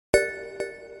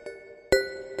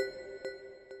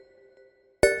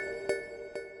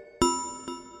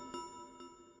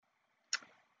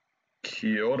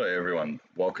Kia ora, everyone.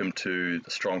 Welcome to the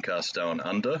Stromcast Down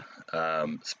Under.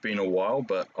 It's been a while,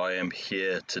 but I am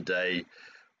here today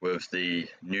with the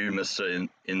new Mr.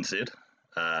 NZ,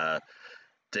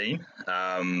 Dean.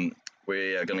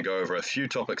 We are going to go over a few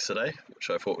topics today,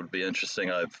 which I thought would be interesting.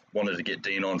 I've wanted to get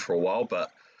Dean on for a while, but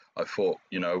I thought,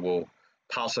 we'll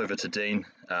pass over to Dean,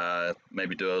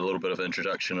 maybe do a little bit of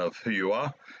introduction of who you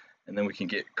are, and then we can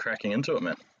get cracking into it,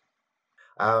 man.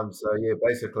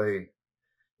 Basically,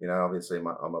 obviously I'm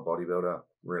a bodybuilder,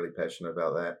 really passionate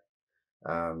about that.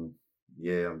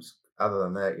 Other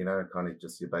than that, kind of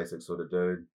just your basic sort of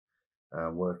dude,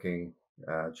 working,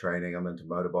 training. I'm into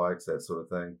motorbikes, that sort of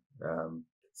thing.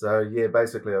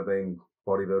 Basically I've been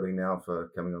bodybuilding now for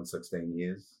coming on 16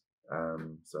 years.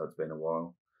 So it's been a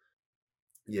while.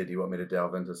 Yeah, do you want me to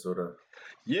delve into sort of?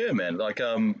 Yeah, man.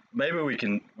 Maybe we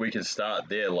can start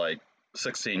there. Like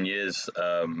 16 years.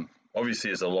 Obviously,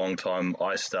 is a long time.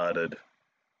 I started.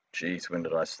 Geez, when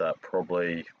did I start?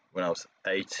 Probably when I was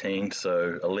 18,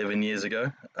 so 11 years ago.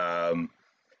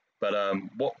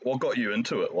 What got you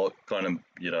into it? What kind of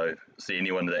is there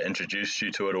anyone that introduced you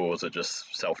to it, or was it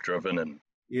just self-driven? And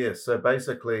Yeah, so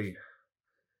basically,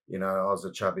 I was a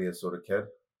chubbier sort of kid.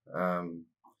 Kind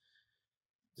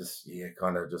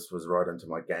of just was right into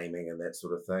my gaming and that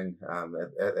sort of thing.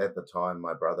 At the time,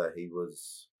 my brother, he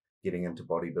was getting into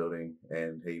bodybuilding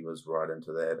and he was right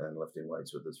into that and lifting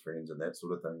weights with his friends and that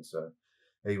sort of thing. So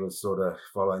he was sort of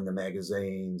following the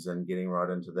magazines and getting right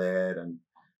into that. And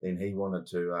then he wanted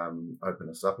to open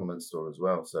a supplement store as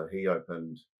well. So he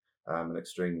opened an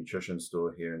extreme nutrition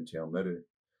store here in Te Awamutu.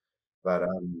 But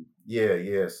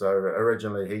so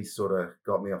originally he sort of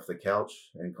got me off the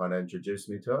couch and kind of introduced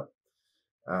me to it.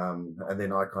 And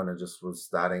then I kind of just was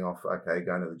starting off, okay,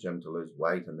 going to the gym to lose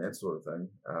weight and that sort of thing.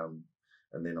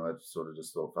 And then I sort of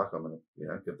just thought, fuck, I'm going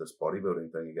to, give this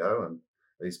bodybuilding thing a go. And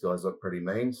these guys look pretty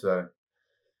mean. So,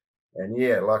 and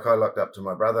like I looked up to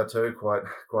my brother too, quite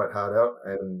hard out.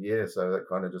 And so that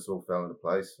kind of just all fell into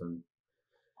place and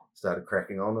started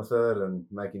cracking on with it and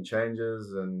making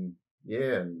changes. And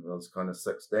and I was kind of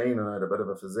 16 and I had a bit of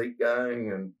a physique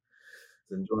going and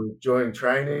enjoying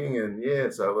training, and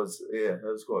so it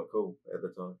was quite cool at the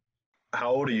time.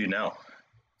 how old are you now?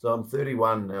 So I'm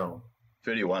 31 now.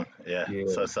 31. Yeah.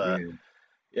 So it's I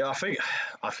think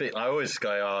I always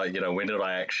go, when did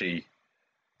I actually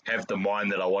have the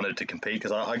mind that I wanted to compete?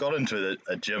 Because I got into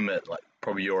a gym at like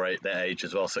probably that age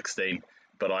as well, 16.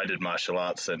 But I did martial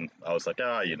arts, and I was like,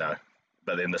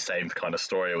 But then the same kind of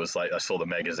story. It was like I saw the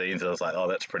magazines, and I was like, oh,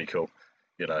 that's pretty cool,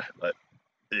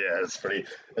 it's pretty.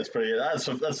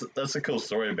 That's a cool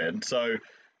story, man. So,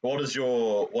 what does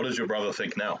your brother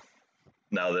think now?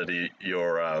 Now that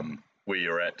you're where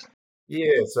you're at?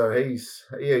 Yeah, so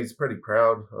he's pretty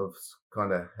proud of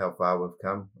kind of how far we've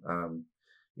come.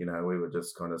 We were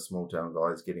just kind of small town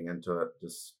guys getting into it,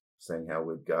 just seeing how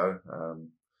we'd go.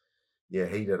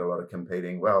 He did a lot of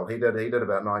competing. Well, he did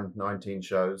about 19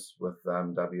 shows with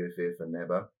WFF and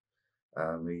NABA.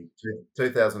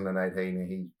 2018,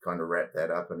 he kind of wrapped that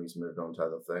up and he's moved on to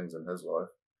other things in his life.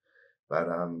 But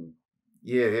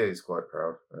he's quite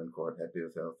proud and quite happy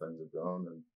with how things have gone.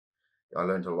 And I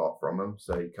learned a lot from him.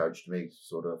 So he coached me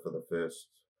sort of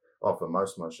for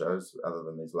most of my shows, other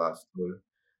than these last two.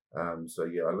 I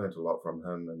learned a lot from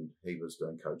him, and he was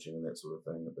doing coaching and that sort of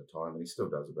thing at the time, and he still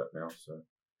does a bit now. So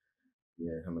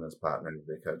him and his partner have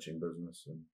their coaching business,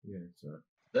 and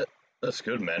that's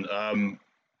good, man.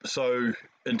 So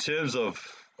in terms of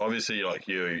obviously, like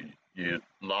your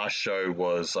last show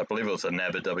was, I believe it was a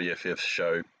NABA WFF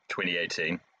show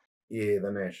 2018. Yeah,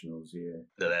 the Nationals. Yeah,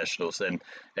 the Nationals. And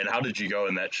how did you go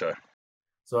in that show?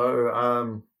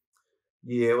 So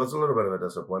it was a little bit of a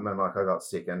disappointment. Like I got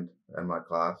second in my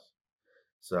class.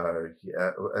 So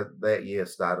that year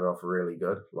started off really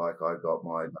good. Like I got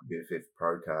my WFF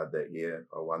Pro card that year.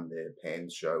 I won their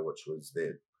PANS show, which was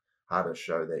their hardest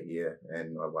show that year,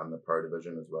 and I won the Pro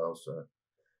division as well. So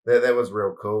that was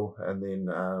real cool. And then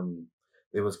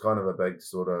there was kind of a big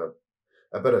sort of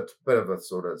a bit of a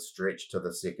sort of stretch to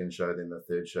the second show, then the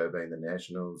third show being the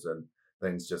Nationals, and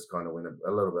things just kind of went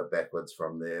a little bit backwards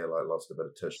from there. Like lost a bit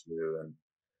of tissue, and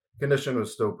condition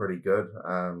was still pretty good.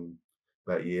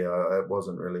 But it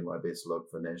wasn't really my best look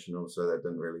for Nationals, so that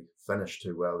didn't really finish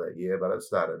too well that year. But it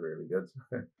started really good.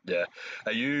 Yeah,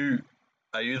 are you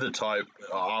the type?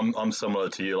 I'm similar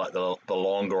to you. Like the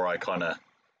longer I kind of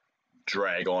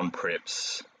drag on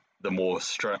preps, the more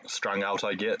strung out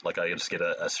I get. Like I just get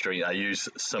a string. I use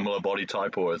similar body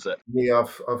type, or is it? Yeah,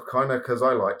 I've kind of, because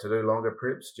I like to do longer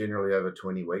preps, generally over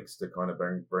 20 weeks, to kind of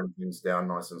bring things down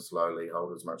nice and slowly,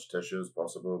 hold as much tissue as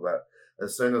possible. But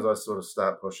as soon as I sort of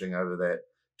start pushing over that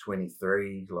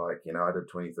 23, like, I did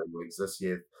 23 weeks this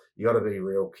year. You got to be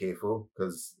real careful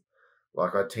because,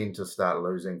 like, I tend to start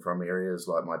losing from areas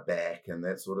like my back and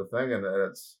that sort of thing. And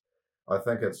I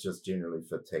think it's just generally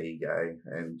fatigue,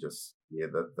 and just,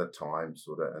 the time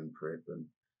sort of in prep. And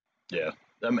Yeah,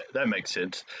 that makes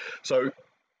sense. So,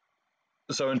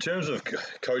 in terms of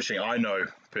coaching, I know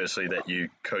personally that you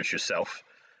coach yourself,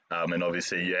 and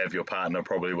obviously you have your partner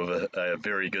probably with a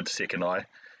very good second eye,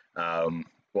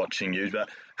 watching you. But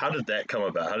how did that come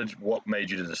about? What made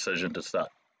you the decision to start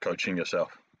coaching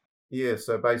yourself? yeah,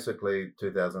 so basically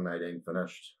 2018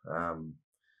 finished.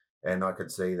 And I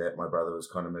could see that my brother was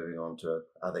kind of moving on to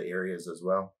other areas as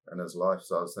well in his life.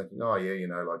 So I was thinking, oh yeah,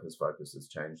 like his focus has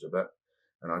changed a bit.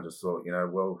 And I just thought,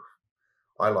 well,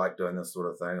 I like doing this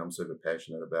sort of thing. I'm super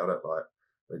passionate about it. Like,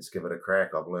 let's give it a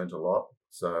crack. I've learned a lot.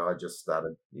 So I just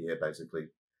started, basically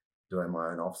doing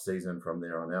my own off season from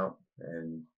there on out.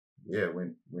 And yeah, it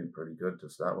went pretty good to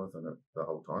start with. And the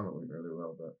whole time it went really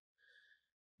well. But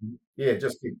yeah,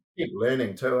 just keep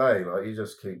learning too, Like, you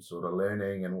just keep sort of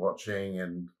learning and watching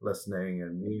and listening,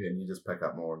 and you just pick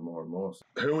up more and more and more.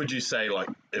 Who would you say, like,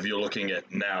 if you're looking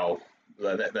at now,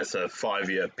 that's a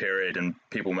 5-year period, and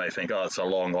people may think, oh, it's a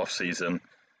long off season.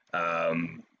 I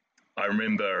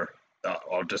remember,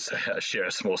 I'll just share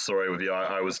a small story with you.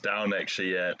 I was down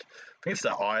actually at, I think it's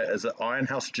is it Iron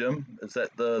House Gym? Is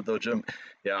that the gym?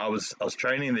 Yeah, I was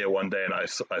training there one day, and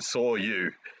I saw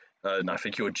you, and I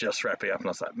think you were just wrapping up, and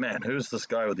I was like, man, who's this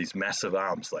guy with these massive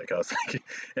arms? Like, I was like,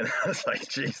 and I was like,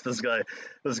 geez, this guy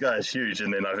is huge.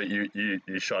 And then I think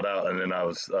you shot out, and then I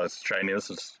was training. This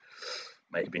was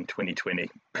maybe in 2020.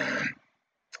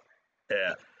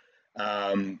 Yeah.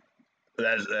 Um,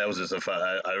 that was just a fun.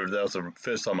 That was the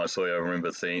first time I saw you. I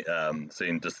remember seeing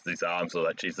just these arms. I was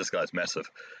like, geez, this guy's massive.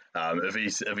 If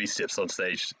he steps on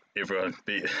stage, everyone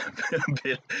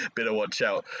better watch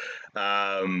out.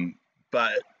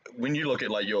 But when you look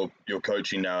at like your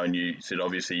coaching now, and you said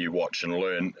obviously you watch and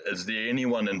learn, is there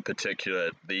anyone in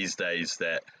particular these days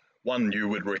that one you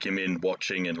would recommend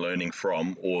watching and learning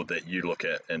from, or that you look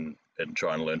at and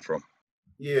try and learn from?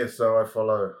 Yeah, so I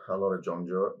follow a lot of John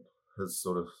Jewett, his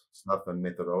sort of stuff and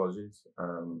methodologies.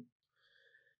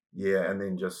 Yeah, and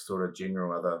then just sort of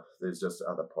there's just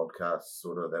other podcasts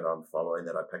sort of that I'm following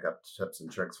that I pick up tips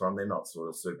and tricks from. They're not sort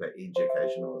of super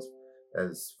educational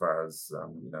as far as,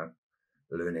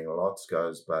 learning lots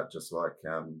goes, but just like,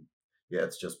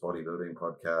 it's just bodybuilding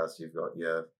podcasts. You've got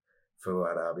your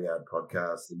Fuad Abiad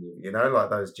podcast, and like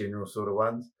those general sort of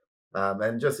ones.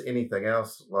 And just anything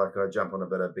else, like I jump on a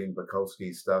bit of Ben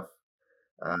Bukowski stuff,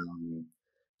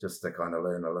 just to kind of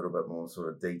learn a little bit more sort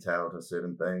of detail to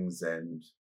certain things. And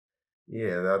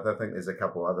yeah, I think there's a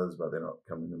couple others, but they're not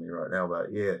coming to me right now.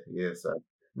 But yeah. So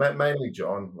mainly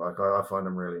John, like I find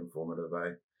him really informative.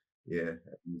 Yeah,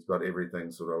 he's got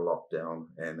everything sort of locked down,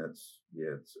 and it's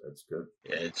good.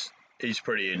 Yeah, he's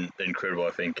pretty incredible. I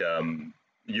think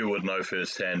you would know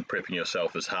firsthand prepping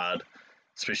yourself is hard,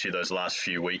 especially those last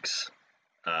few weeks,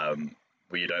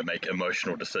 where you don't make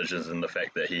emotional decisions, and the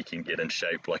fact that he can get in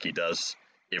shape like he does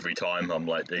every time. I'm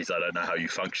like, geez, I don't know how you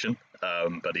function,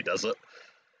 but he does it.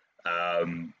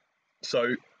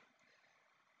 So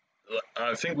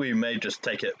I think we may just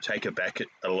take it back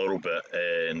a little bit,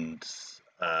 and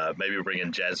maybe bring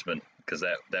in Jasmine, because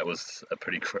that was a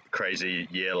pretty crazy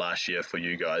year last year for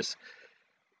you guys.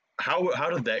 How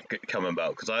did that come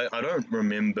about? Because I don't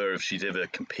remember if she's ever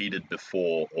competed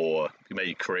before, or you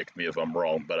may correct me if I'm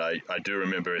wrong, but I do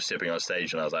remember her stepping on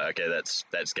stage, and I was like, okay,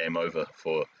 that's game over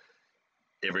for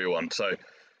everyone. So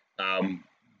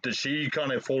did she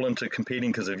kind of fall into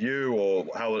competing because of you, or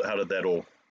how did that all?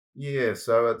 Yeah,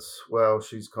 so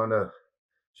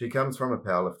she comes from a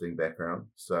powerlifting background,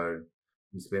 so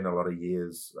she spent a lot of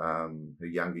years, her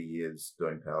younger years,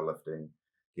 doing powerlifting,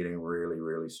 getting really,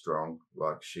 really strong.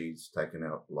 Like, she's taken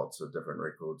out lots of different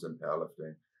records in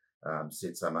powerlifting,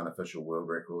 set some unofficial world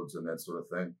records and that sort of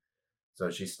thing. So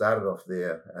she started off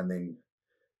there, and then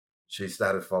she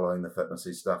started following the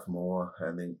fitnessy stuff more,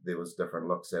 and then there was different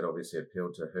looks that obviously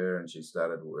appealed to her, and she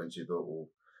thought, well,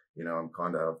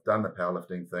 I've done the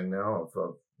powerlifting thing now.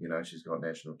 She's got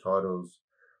national titles.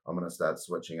 I'm going to start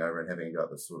switching over and having got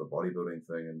this sort of bodybuilding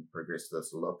thing and progress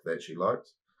this look that she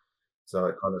liked. So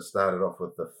it kind of started off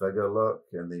with the figure look,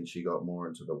 and then she got more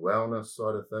into the wellness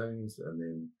side of things, and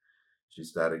then she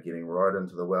started getting right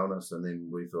into the wellness. And then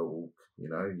we thought, well,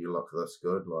 you look this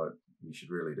good, like, you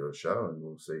should really do a show, and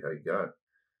we'll see how you go.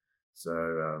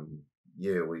 So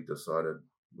we decided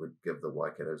we'd give the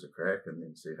Waikatos a crack, and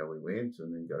then see how we went,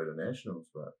 and then go to nationals.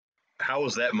 But How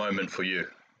was that moment for you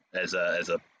as a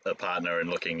partner, and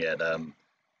looking at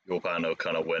your partner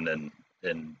kind of win,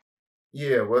 and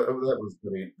Yeah, well,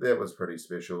 that was pretty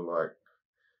special. Like,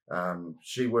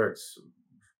 she works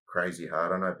crazy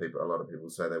hard. I know a lot of people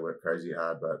say they work crazy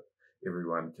hard, but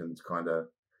everyone can kind of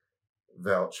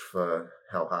vouch for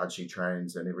how hard she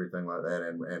trains and everything like that,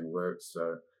 and works.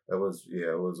 So it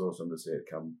was awesome to see it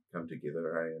come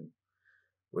together. And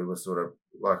we were sort of,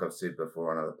 like I've said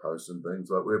before on other posts and things,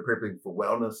 like we were prepping for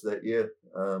wellness that year.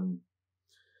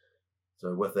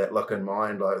 So with that look in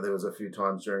mind, like there was a few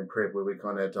times during prep where we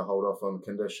kind of had to hold off on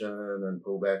condition and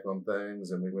pull back on things,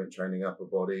 and we went training upper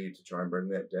body to try and bring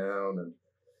that down. And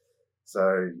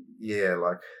so yeah,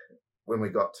 like when we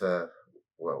got to,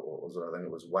 well, what was it? I think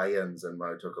it was weigh-ins, and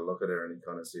Mo took a look at her and he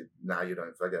kind of said, "No, you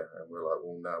don't figure." And we're like,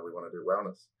 "Well, no, we want to do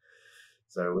wellness."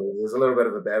 So there's a little bit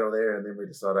of a battle there, and then we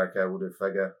decided, okay, we'll do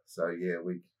figure. So yeah,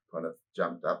 we kind of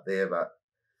jumped up there, but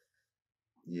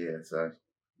yeah, so.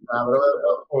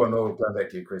 All in all, going back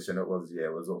to your question, it was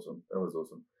awesome. It was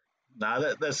awesome.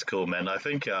 Nah, that's cool, man. I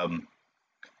think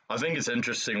it's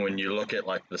interesting when you look at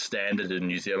like the standard in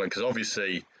New Zealand because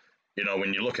obviously,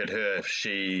 when you look at her,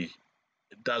 she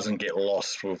doesn't get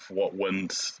lost with what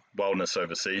wins wellness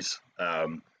overseas.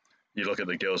 You look at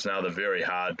the girls now; they're very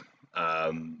hard,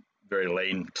 very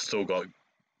lean, still got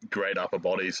great upper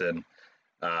bodies, and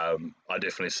I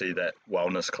definitely see that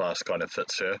wellness class kind of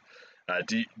fits her.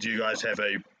 Do you guys have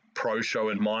a pro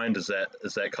show in mind? Is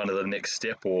that kind of the next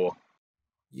step, or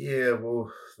Yeah,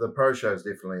 well, the pro show is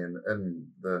definitely in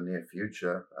the near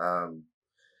future.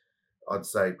 I'd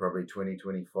say probably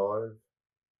 2025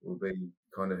 will be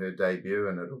kind of her debut,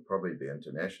 and it'll probably be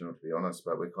international, to be honest.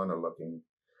 But we're kind of looking.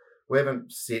 We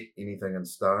haven't set anything in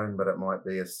stone, but it might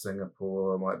be a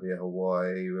Singapore, it might be a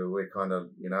Hawaii. We're kind of,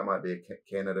 it might be a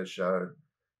Canada show.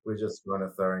 We're just kind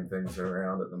of throwing things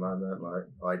around at the moment, like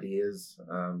ideas.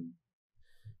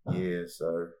 Yeah,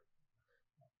 so,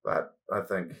 but I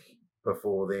think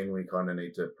before then, we kind of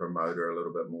need to promote her a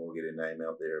little bit more, get her name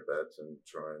out there a bit, and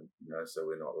try and, so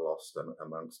we're not lost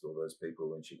amongst all those people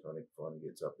when she kind of finally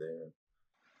gets up there.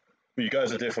 you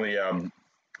guys are definitely,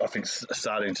 I think,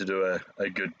 starting to do a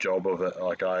good job of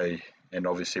it. And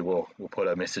obviously we'll put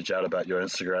a message out about your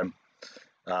Instagram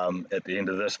at the end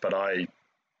of this. But I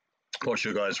watch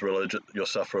your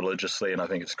stuff religiously, and I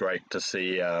think it's great to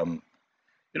see,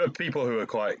 people who are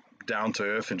quite down to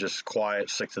earth and just quiet,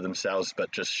 stick to themselves,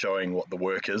 but just showing what the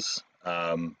work is.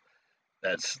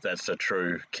 That's a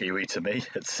true Kiwi to me.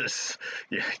 It's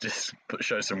just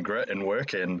show some grit and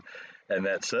work, and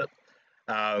that's it.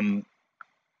 Um,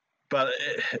 but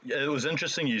it was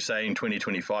interesting you saying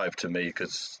 2025 to me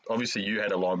because obviously you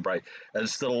had a long break.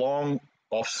 Is the long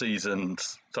off season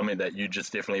something that you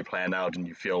just definitely plan out and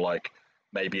you feel like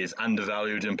maybe is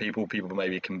undervalued in people? People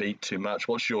maybe compete too much.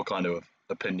 What's your kind of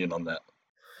opinion on that?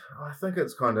 I think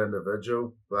it's kind of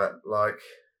individual, but like,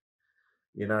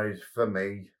 for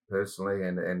me personally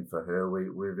and for her,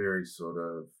 we're very sort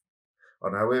of, I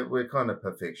don't know, we're kind of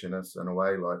perfectionists in a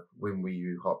way. Like when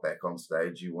you hop back on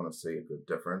stage, you want to see a good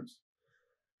difference,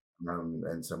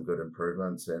 and some good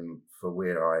improvements. And for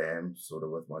where I am sort of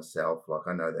with myself, like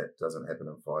I know that doesn't happen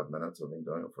in 5 minutes. I've been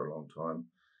doing it for a long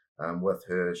time. With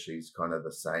her, she's kind of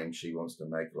the same. She wants to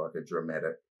make like a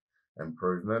dramatic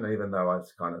improvement, even though I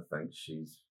kind of think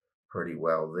she's pretty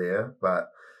well there.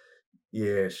 But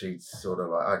yeah, she's sort of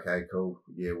like, okay, cool.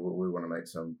 Yeah, we want to make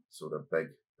some sort of big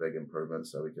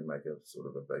improvements so we can make a sort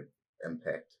of a big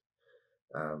impact.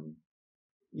 Um,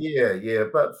 yeah.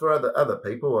 But for other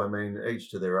people, I mean, each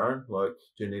to their own. Like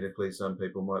genetically, some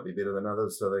people might be better than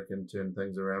others, so they can turn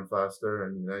things around faster.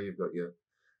 And you've got your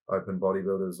open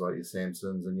bodybuilders like your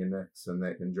Samsons and your Nicks, and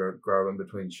that can grow in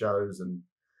between shows and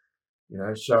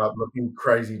show up looking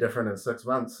crazy different in 6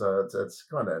 months. So it's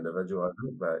kind of individual, I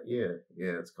think. But yeah,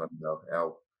 it's kind of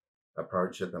our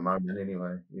approach at the moment,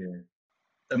 anyway. Yeah.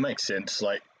 It makes sense.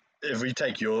 Like if we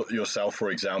take yourself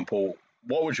for example,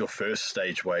 what was your first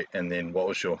stage weight, and then what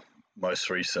was your most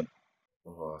recent?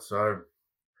 Oh, so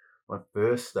my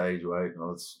first stage weight, I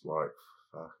was like,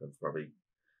 fuck, it's probably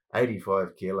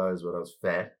 85 kilos, but I was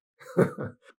fat.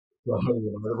 So,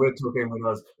 we're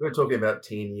talking about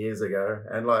 10 years ago,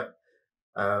 and like,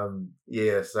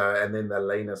 yeah. So, and then the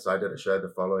leanest, I did a show the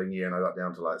following year, and I got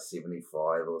down to like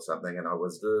 75 or something, and I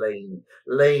was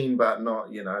lean, but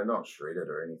not, not shredded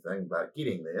or anything, but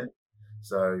getting there.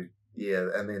 So, yeah,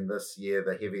 and then this year,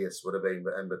 the heaviest would have been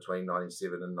in between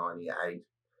 97 and 98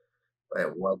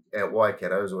 at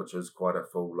Waikato's, which was quite a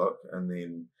full look, and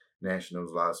then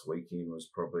Nationals last weekend was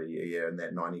probably in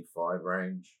that 95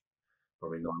 range,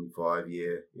 probably 95.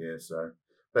 Yeah. So a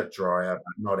bit drier, but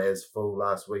not as full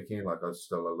last weekend. Like I was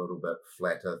still a little bit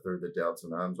flatter through the delts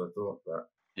and arms, I thought, but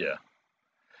Yeah,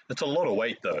 it's a lot of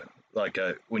weight though. Like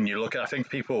when you look at, I think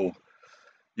people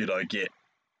get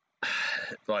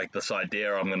like this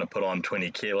idea I'm going to put on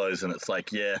 20 kilos, and it's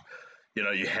like, yeah,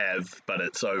 you have, but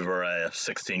it's over a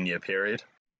 16-year period.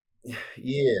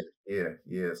 Yeah.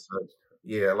 So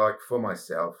yeah, like for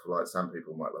myself, like some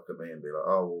people might look at me and be like,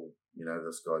 oh, well,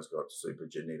 this guy's got super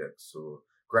genetics or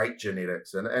great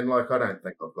genetics, and like I don't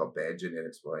think I've got bad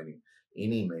genetics by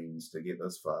any means to get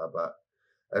this far, but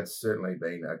it's certainly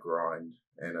been a grind,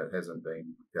 and it hasn't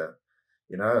been like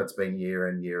it's been year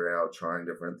in year out trying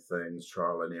different things,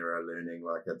 trial and error, learning.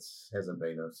 Like hasn't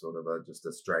been a sort of just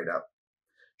a straight up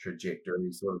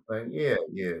trajectory sort of thing.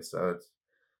 Yeah. So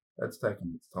it's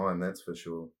taken its time, that's for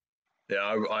sure.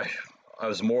 Yeah, I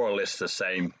was more or less the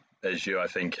same as you. I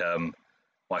think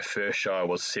my first show I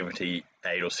was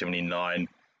 78 or 79,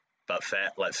 but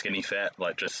fat, like skinny fat,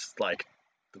 like just like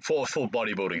for full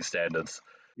bodybuilding standards.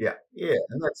 Yeah,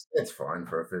 and that's fine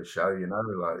for a first show,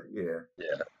 like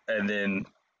Yeah, and then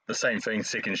the same thing.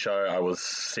 Second show I was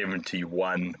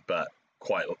 71, but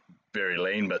quite very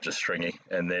lean, but just stringy.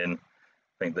 And then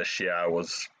I think this year I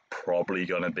was probably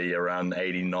going to be around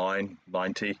 89,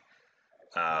 90,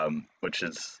 which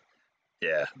is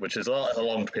a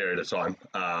long period of time.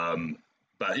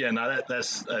 But yeah, no,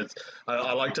 that's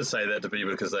I like to say that to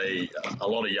people because a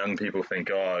lot of young people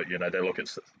think, oh, they look at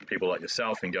people like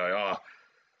yourself and go, oh,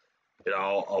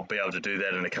 I'll be able to do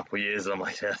that in a couple of years. And I'm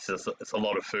like, yeah, it's a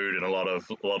lot of food and a lot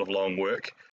of long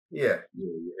work. Yeah,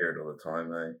 you hear it all the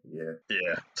time, eh? Yeah.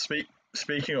 Yeah.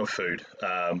 Speaking of food,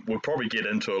 we'll probably get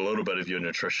into a little bit of your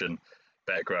nutrition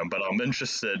background, but I'm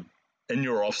interested in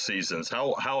your off seasons.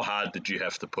 How hard did you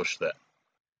have to push that?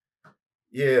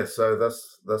 Yeah, so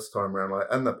this time around, like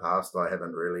in the past, I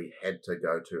haven't really had to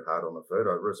go too hard on the food.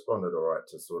 I responded all right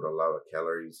to sort of lower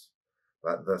calories,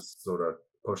 but this sort of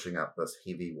pushing up this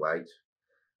heavy weight,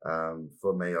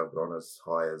 for me, I've gone as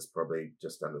high as probably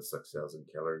just under 6,000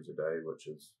 calories a day, which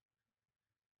is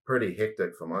pretty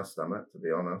hectic for my stomach, to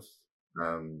be honest.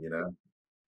 You know,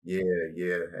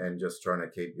 yeah, and just trying to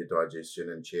keep your digestion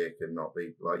in check and not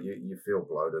be like you feel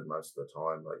bloated most of the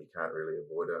time, like you can't really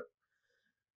avoid it.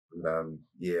 And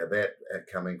yeah, that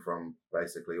coming from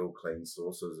basically all clean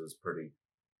sources is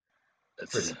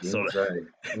It's pretty sort dense, of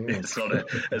eh? Mm.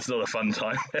 it's not a fun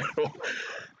time at all.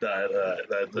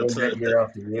 That's Yeah, year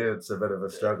after year, it's a bit of a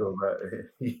struggle, but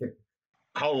yeah.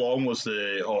 how long was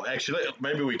the? Or actually,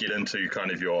 maybe we get into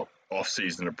kind of your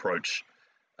off-season approach.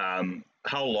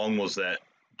 How long was that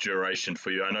duration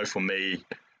for you? I know for me,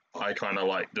 I kind of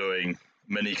like doing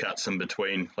mini cuts in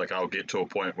between. Like I'll get to a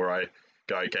point where I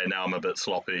go, okay, now I'm a bit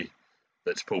sloppy.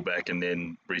 Let's pull back and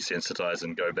then resensitize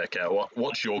and go back out.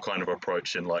 What's your kind of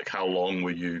approach, and like how long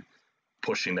were you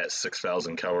pushing that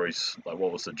 6,000 calories? Like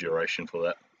what was the duration for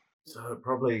that? So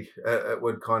probably it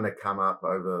would kind of come up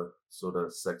over sort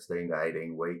of 16 to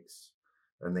 18 weeks.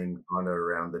 And then kind of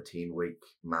around the 10-week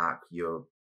mark, you're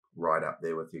right up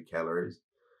there with your calories.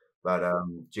 But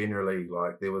generally,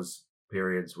 like there was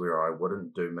periods where I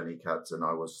wouldn't do mini cuts and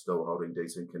I was still holding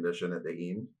decent condition at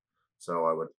the end. So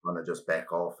I would kind of just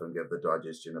back off and give the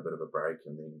digestion a bit of a break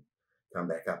and then come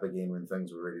back up again when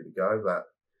things were ready to go. But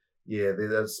yeah,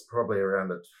 there's probably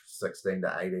around a 16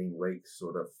 to 18 week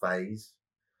sort of phase.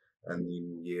 And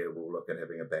then, yeah, we'll look at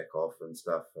having a back off and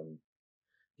stuff and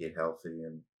get healthy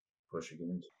and push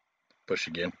again. Push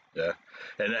again, yeah.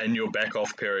 And your back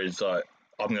off periods, I'm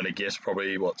going to guess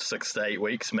probably what 6 to 8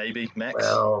 weeks, maybe max.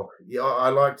 Well, yeah, I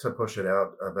like to push it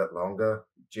out a bit longer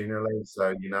generally. So,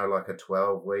 like a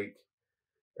 12-week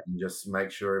and just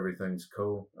make sure everything's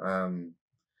cool.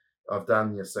 I've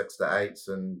done your 6 to 8s,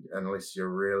 and unless you're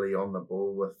really on the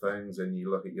ball with things and you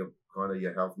look at your kind of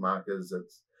your health markers,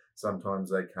 it's sometimes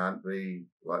they can't be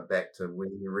like back to where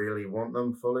you really want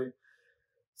them fully.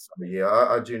 So yeah,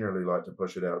 I generally like to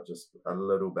push it out just a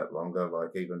little bit longer.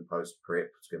 Like even post prep,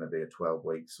 it's going to be a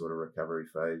 12-week sort of recovery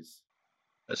phase.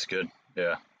 That's good.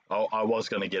 Yeah, I was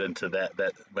going to get into that.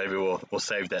 That maybe we'll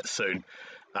save that soon.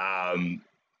 Um,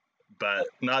 but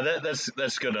no,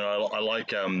 that's good. And I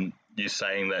like you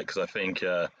saying that because I think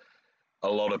a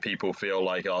lot of people feel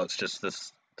like it's just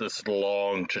this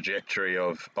long trajectory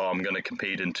of I'm going to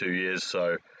compete in 2 years,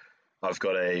 so I've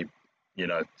got a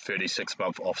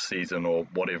 36-month off season or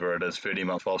whatever it is,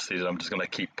 30-month off season. I'm just going to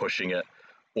keep pushing it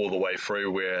all the way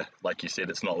through. Where, like you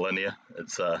said, it's not linear.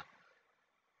 It's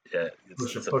yeah,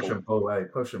 it's a Push full and pull, eh?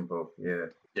 Push and pull. Yeah.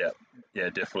 yeah, yeah,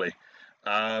 definitely.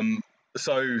 Um,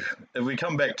 so if we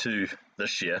come back to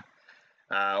this year,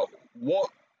 uh, what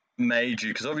made you?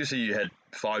 Because obviously you had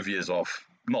 5 years off,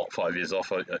 not 5 years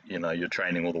off. You're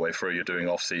training all the way through. You're doing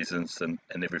off seasons and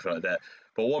everything like that.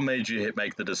 But what made you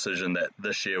make the decision that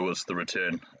this year was the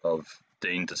return of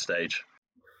Dean to stage?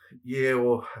 Yeah,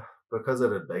 well, because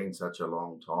it had been such a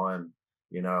long time,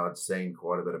 I'd seen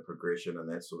quite a bit of progression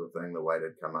and that sort of thing. The weight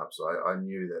had come up, so I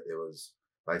knew that there was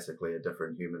basically a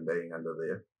different human being under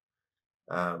there.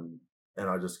 And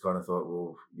I just kind of thought,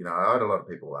 well, I had a lot of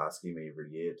people asking me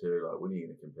every year too, like, when are you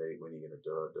going to compete? When are you going to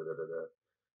do it? Da, da, da, da.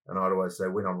 And I'd always say,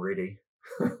 when I'm ready.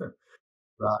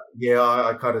 But yeah,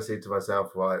 I kind of said to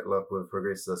myself, like, look, we've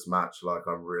progressed this much. Like,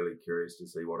 I'm really curious to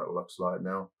see what it looks like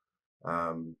now.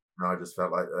 And I just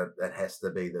felt like it has to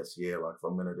be this year. Like, if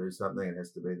I'm going to do something, it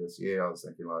has to be this year. I was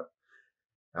thinking, like,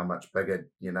 how much bigger,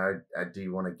 do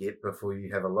you want to get before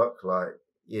you have a look? Like,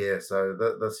 yeah, so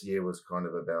this year was kind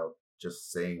of about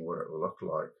just seeing what it looked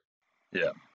like.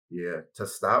 Yeah. Yeah, to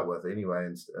start with anyway.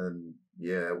 And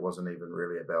yeah, it wasn't even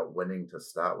really about winning to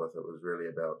start with. It was really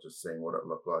about just seeing what it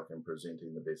looked like and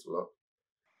presenting the best look.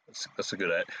 That's a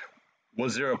good ad.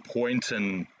 Was there a point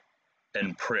in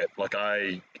prep? Like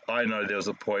I know there was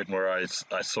a point where I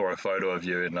saw a photo of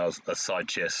you and I was a side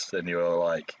chest and you were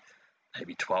like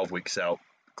maybe 12 weeks out.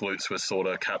 Glutes were sort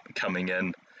of coming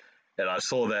in, and I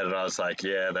saw that and I was like,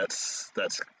 yeah, that's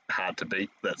hard to beat.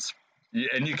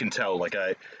 And you can tell, like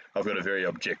I've got a very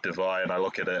objective eye and I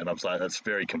look at it and I'm like, that's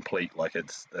very complete. Like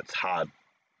it's hard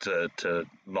to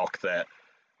knock that.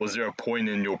 Was there a point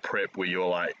in your prep where you're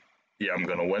like, yeah, I'm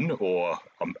going to win, or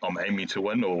I'm aiming to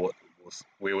win, or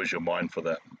where was your mind for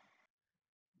that?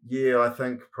 Yeah, I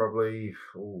think probably,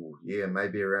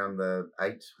 maybe around the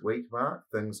 8-week mark,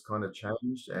 things kind of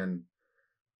changed, and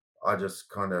I just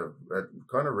it kind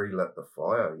of relit the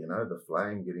fire, the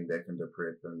flame, getting back into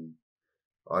prep, and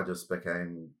I just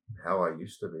became how I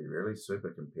used to be, really super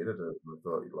competitive. I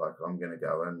thought, like, I'm going to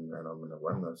go in and I'm going to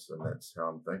win this, and that's how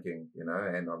I'm thinking, and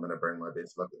I'm going to bring my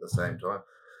best luck at the same time.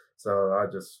 So I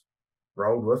just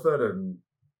rolled with it, and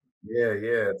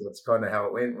yeah, that's kind of how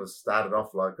it went. Was started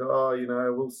off like, oh,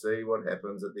 we'll see what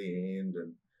happens at the end,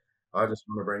 and I just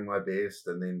want to bring my best,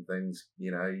 and then things,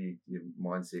 your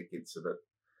mindset gets a bit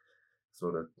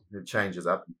sort of, it changes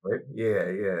up.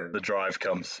 Yeah. The drive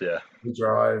comes, yeah. The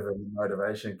drive and the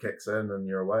motivation kicks in, and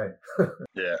you're away.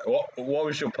 Yeah. What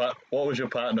was your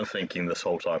partner thinking this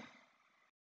whole time?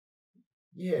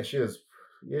 Yeah, she was,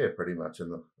 pretty much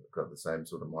got the same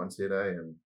sort of mindset,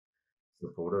 and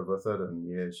supportive with it. And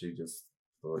yeah, she just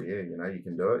thought, yeah, you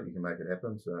can do it, you can make it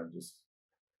happen. So just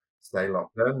stay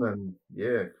locked in, and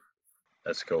yeah.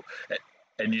 That's cool.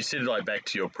 And you said, like, back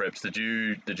to your preps. Did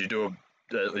you do a?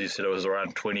 You said it was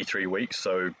around 23 weeks.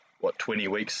 So what, 20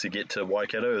 weeks to get to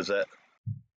Waikato? Is that?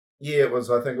 Yeah, it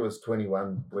was. I think it was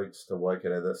 21 weeks to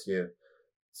Waikato this year.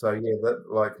 So yeah,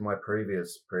 that, like, my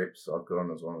previous preps, I've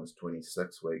gone as long as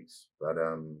 26 weeks, but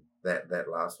that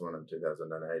last one in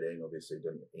 2018 obviously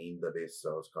didn't end the best.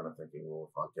 So I was kind of thinking, well,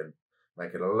 if I can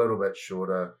make it a little bit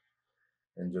shorter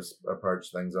and just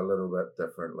approach things a little bit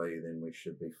differently, then we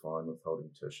should be fine with holding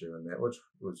tissue and that, which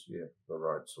was, the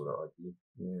right sort of idea.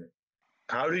 Yeah.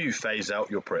 How do you phase out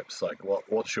your preps? Like,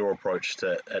 what's your approach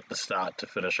to at the start to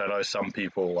finish? I know some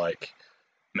people, like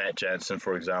Matt Jansen,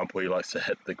 for example, he likes to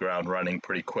hit the ground running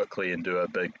pretty quickly and do a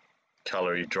big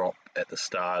calorie drop at the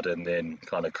start and then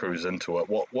kind of cruise into it.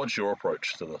 What's your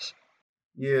approach to this?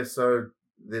 Yeah, so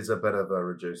there's a bit of a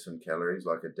reduce in calories,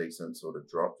 like a decent sort of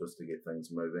drop just to get things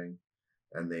moving.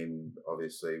 And then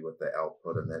obviously with the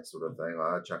output and that sort of thing,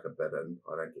 I chuck a bit in.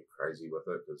 I don't get crazy with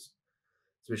it because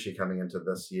especially coming into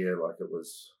this year, like, it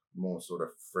was more sort of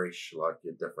fresh, like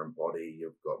your different body,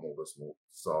 you've got more this more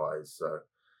size. So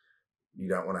you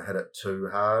don't want to hit it too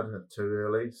hard and too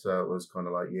early. So it was kind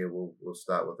of like, yeah, we'll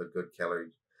start with a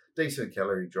decent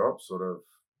calorie drop, sort of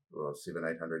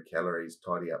 700-800 calories,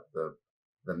 tidy up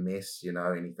the mess,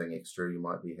 anything extra you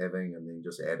might be having, and then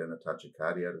just add in a touch of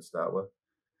cardio to start with.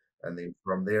 And then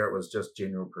from there, it was just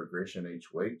general progression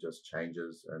each week, just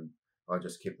changes. And I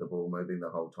just kept the ball moving the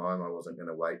whole time. I wasn't going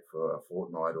to wait for a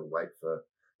fortnight or wait for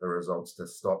the results to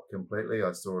stop completely.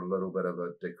 I saw a little bit of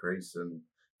a decrease in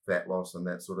fat loss and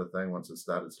that sort of thing. Once it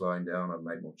started slowing down, I'd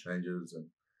make more changes. And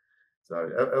so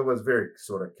it was very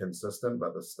sort of consistent,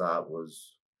 but the start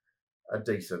was a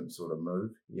decent sort of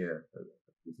move. Yeah, a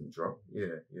decent drop.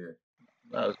 Yeah.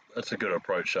 That's a good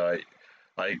approach. I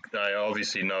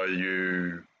obviously know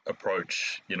you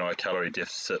approach, a calorie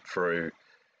deficit through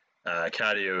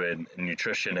cardio and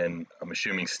nutrition, and I'm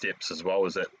assuming steps as well.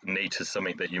 Is that NEAT is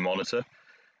something that you monitor?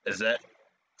 Is that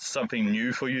something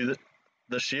new for you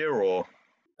this year, or?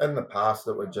 In the past,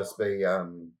 it would just be,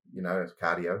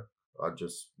 cardio. I'd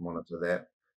just monitor that.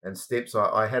 And steps,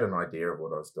 I had an idea of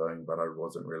what I was doing, but I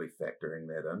wasn't really factoring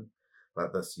that in.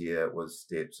 But this year it was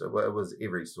steps. It was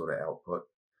every sort of output.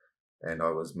 And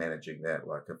I was managing that.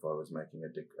 Like, if I was making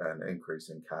an increase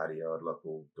in cardio, I'd look,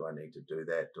 well, do I need to do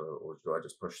that? Or do I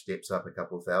just push steps up a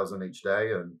couple thousand each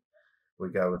day? And we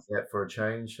go with that for a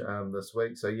change this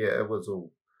week. So yeah, it was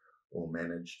all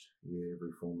managed. Yeah,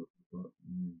 every form of it.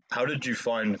 How did you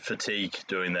find fatigue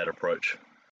doing that approach?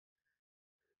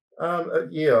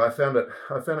 Yeah, I found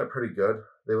it pretty good.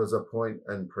 There was a point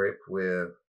in prep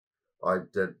where I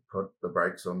did put the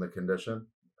brakes on the condition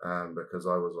because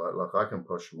I was like, look, I can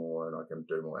push more and I can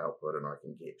do more output and I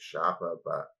can get sharper,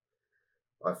 but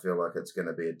I feel like it's going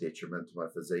to be a detriment to my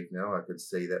physique now. I could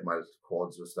see that my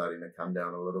quads were starting to come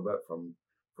down a little bit from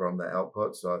the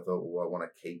output. So I thought, well, I want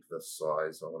to keep this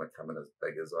size. I want to come in as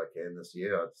big as I can this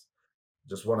year. I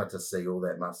just wanted to see all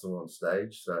that muscle on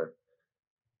stage. So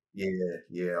yeah.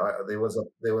 There was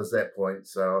that point.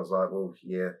 So I was like, well,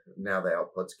 yeah. Now the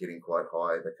output's getting quite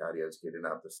high. The cardio's getting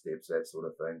up the steps, that sort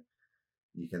of thing.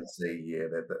 You can see, yeah,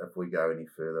 that if we go any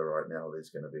further right now, there's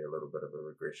going to be a little bit of a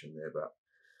regression there. But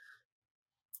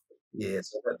yeah,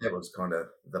 so that was kind of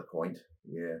the point.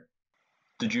 Yeah.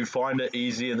 Did you find it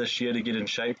easier this year to get in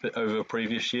shape over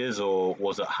previous years, or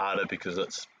was it harder because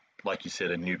it's, like you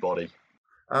said, a new body?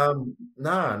 No,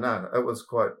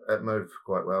 it moved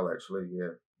quite well actually.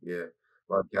 Yeah, yeah.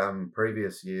 Like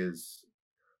previous years,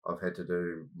 I've had to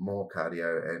do more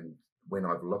cardio, and when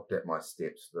I've looked at my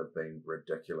steps, they've been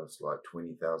ridiculous, like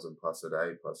 20,000 plus a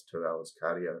day, plus 2 hours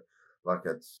cardio. Like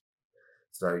it's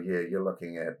so yeah, you're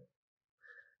looking at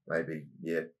maybe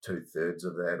yeah 2/3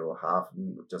 of that or half,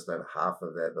 just over half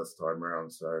of that this time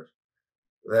around. So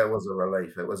that was a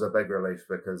relief. It was a big relief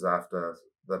because after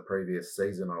the previous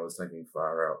season, I was thinking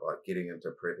far out, like getting into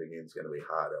prep again is going to be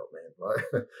hard out, man.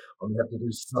 Like I'm going to have to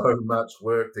do so much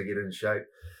work to get in shape.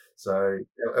 So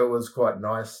it was quite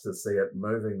nice to see it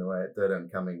moving the way it did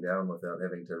and coming down without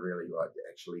having to really like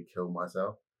actually kill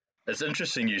myself. It's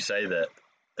interesting you say that.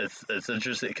 It's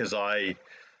interesting because I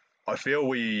feel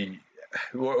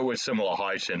we're similar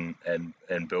height and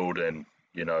build, and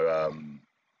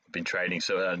been training,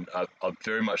 so and I'm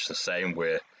very much the same.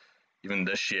 Where even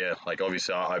this year, like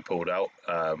obviously I pulled out,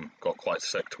 got quite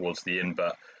sick towards the end,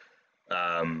 but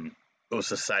it was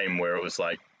the same where it was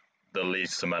like the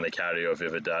least amount of cardio I've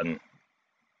ever done,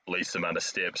 least amount of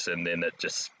steps, and then it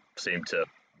just seemed to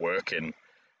work. And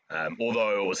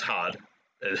although it was hard,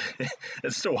 it,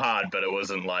 it's still hard, but it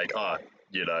wasn't like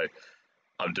you know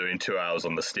I'm doing 2 hours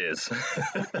on the stairs.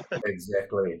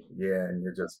 Exactly. Yeah, and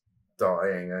you're just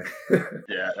dying. Eh?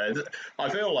 Yeah, I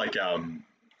feel like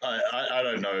I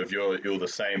don't know if you're the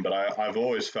same, but I've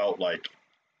always felt like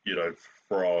you know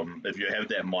from if you have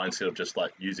that mindset of just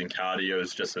like using cardio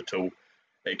as just a tool,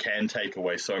 it can take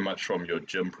away so much from your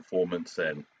gym performance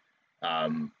and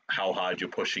how hard you're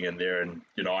pushing in there. And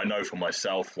I know for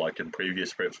myself, like in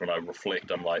previous preps, when I reflect,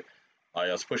 I'm like,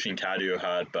 I was pushing cardio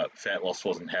hard, but fat loss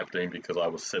wasn't happening because I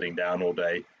was sitting down all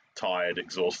day, tired,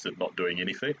 exhausted, not doing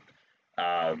anything.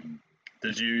 Um,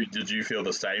 did you feel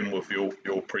the same with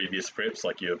your previous preps?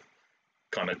 Like you've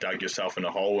kind of dug yourself in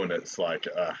a hole, and it's like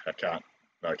I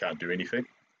can't do anything.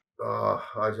 Oh,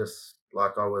 I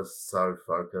was so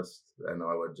focused, and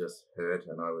I would just hurt,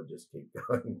 and I would just keep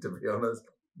going. To be honest,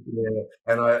 yeah.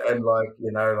 And like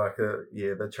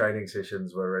yeah, the training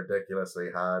sessions were ridiculously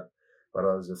hard, but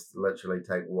I was just literally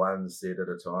take one set at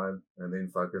a time, and then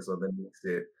focus on the next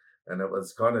set, and it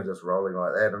was kind of just rolling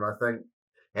like that. And I think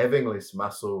having less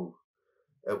muscle,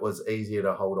 it was easier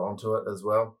to hold on to it as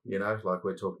well. Like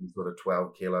we're talking sort of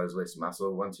 12 kilos less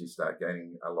muscle. Once you start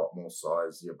gaining a lot more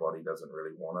size, your body doesn't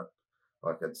really want it.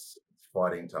 Like it's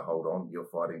fighting to hold on. You're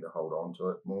fighting to hold on to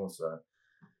it more. So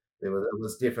it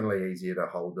was definitely easier to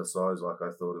hold the size. Like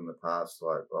I thought in the past,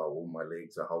 like well, my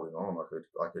legs are holding on.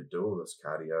 I could do all this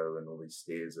cardio and all these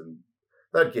stairs, and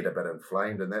they'd get a bit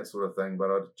inflamed and that sort of thing.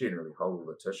 But I'd generally hold all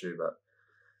the tissue. But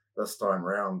this time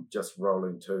round, just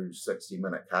rolling 2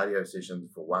 60-minute cardio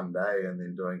sessions for one day and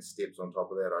then doing steps on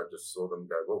top of that, I just saw them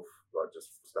go, woof, like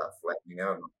just start flattening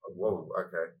out. And I'm like, whoa,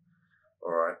 okay,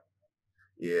 all right.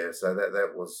 Yeah, so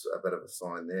that was a bit of a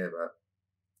sign there.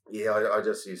 But yeah, I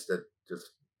just used to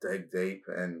just dig deep,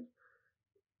 and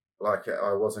like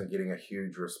I wasn't getting a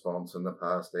huge response in the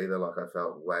past either. Like I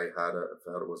felt way harder. I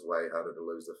felt it was way harder to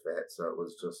lose the fat. So it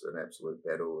was just an absolute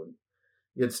battle. And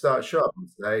you'd start show up on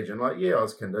stage and like yeah, I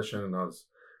was conditioned and I was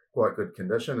quite good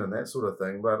condition and that sort of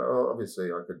thing, but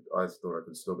obviously I thought I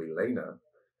could still be leaner.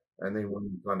 And then when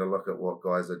you kind of look at what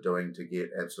guys are doing to get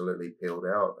absolutely peeled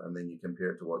out, and then you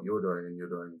compare it to what you're doing and you're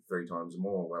doing 3 times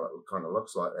more, well, it kind of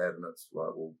looks like that. And it's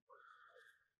like, well,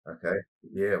 okay,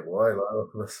 yeah, why?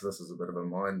 Like, this is a bit of a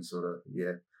mind sort of,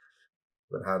 yeah,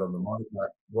 a bit hard on the mind.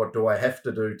 Like, what do I have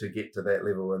to do to get to that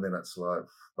level? And then it's like,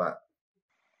 but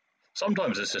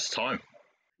Sometimes it's just time.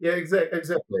 yeah,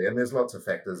 exactly. And there's lots of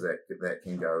factors that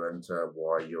can go into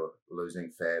why you're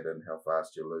losing fat and how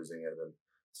fast you're losing it, and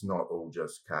it's not all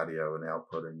just cardio and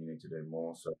output, and you need to do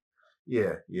more. So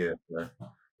yeah, so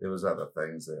there was other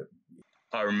things that.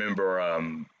 I remember,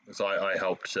 'cause I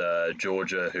helped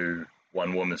Georgia, who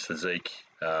won women's physique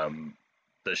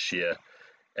this year,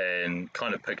 and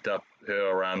kind of picked up her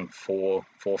around 4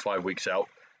 or 5 weeks out,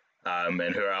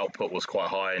 and her output was quite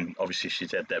high, and obviously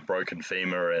she's had that broken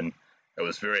femur, and it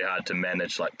was very hard to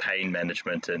manage like pain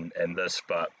management and this,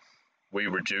 but we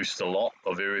reduced a lot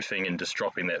of everything and just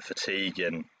dropping that fatigue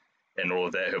and all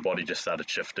of that. Her body just started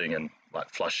shifting and like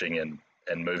flushing and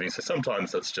moving. So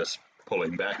sometimes it's just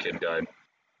pulling back and going.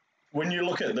 When you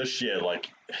look at this year, like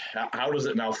how does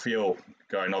it now feel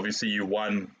going? Obviously, you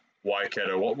won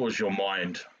Waikato. What was your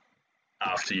mind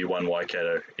after you won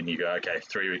Waikato and you go, okay,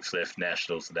 3 weeks left,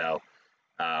 nationals now?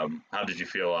 How did you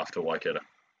feel after Waikato?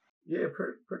 Yeah,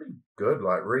 pretty good.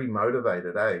 Like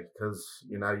re-motivated, eh? Because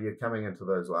you're coming into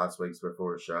those last weeks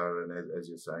before a show, and as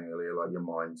you're saying earlier, like your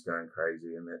mind's going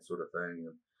crazy and that sort of thing.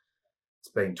 And it's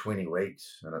been 20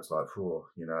 weeks, and it's like, whew,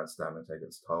 it's starting to take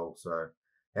its toll. So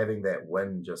having that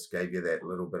win just gave you that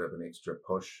little bit of an extra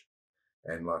push.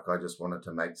 And like I just wanted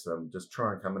to just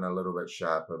try and come in a little bit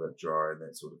sharper, a bit dry, and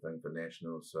that sort of thing for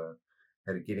nationals. So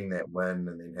getting that win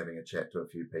and then having a chat to a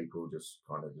few people just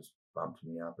kind of just bumped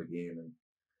me up again and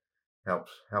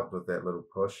helped with that little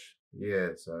push. Yeah.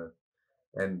 So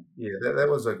and yeah, that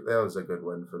was a good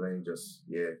win for me. Just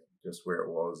where it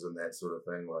was and that sort of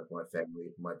thing. Like my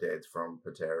family, my dad's from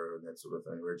Patara and that sort of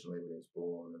thing originally when he was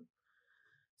born, and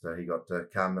so he got to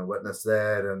come and witness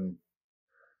that, and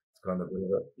it's kind of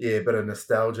a bit of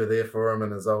nostalgia there for him in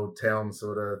his old town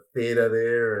sort of theatre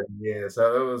there, and yeah,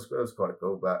 so it was quite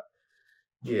cool. But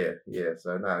yeah.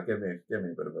 So no, give me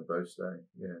a bit of a boost, eh?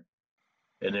 Yeah.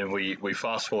 And then we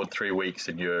fast forward 3 weeks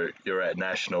and you're at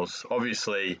nationals.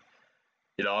 Obviously,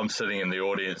 I'm sitting in the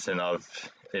audience and I've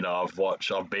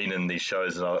been in these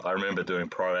shows, and I remember doing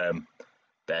Pro-Am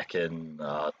back in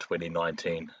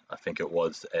 2019, I think it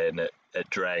was, and it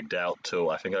dragged out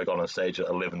till I think I got on stage at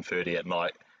 11:30 at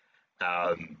night.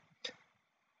 Um,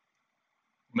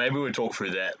 Maybe we'll talk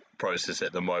through that process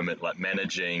at the moment, like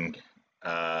managing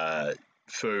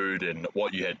food and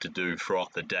what you had to do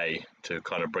throughout the day to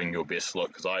kind of bring your best look.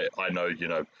 Because I know,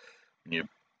 when you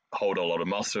hold a lot of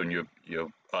muscle and you're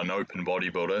an open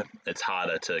bodybuilder, it's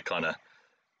harder to kind of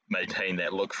maintain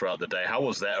that look throughout the day. How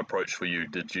was that approach for you?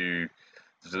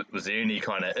 Was there any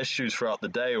kind of issues throughout the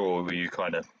day, or were you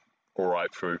kind of all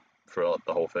right throughout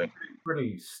the whole thing?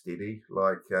 Pretty steady.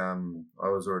 Like I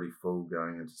was already full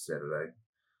going into Saturday,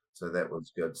 so that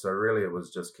was good. So really, it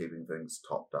was just keeping things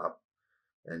topped up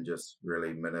and just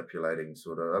really manipulating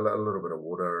sort of a little bit of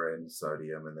water and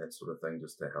sodium and that sort of thing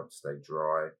just to help stay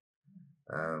dry.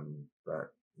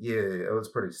 But yeah, it was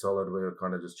pretty solid. We were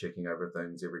kind of just checking over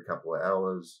things every couple of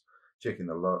hours, checking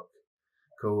the look.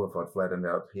 Cool. If I'd flattened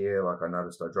out here, like I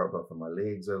noticed I dropped off on my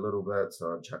legs a little bit,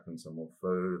 so I'd chuck in some more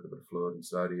food, a bit of fluid and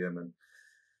sodium, and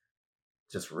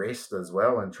just rest as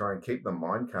well, and try and keep the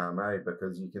mind calm, eh?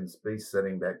 Because you can be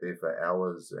sitting back there for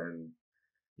hours and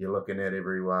you're looking at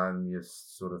everyone, you're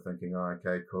sort of thinking, oh,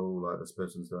 okay, cool, like this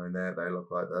person's doing that, they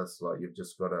look like this. Like you've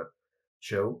just got to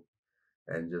chill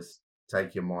and just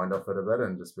take your mind off it a bit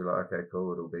and just be like, okay,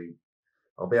 cool,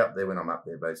 I'll be up there when I'm up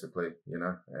there, basically, and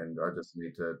I just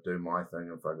need to do my thing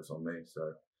and focus on me.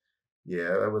 So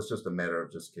yeah, it was just a matter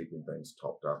of just keeping things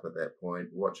topped up at that point,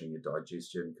 watching your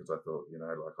digestion, because I thought,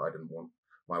 like I didn't want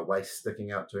my waist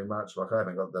sticking out too much. Like I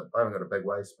haven't got a big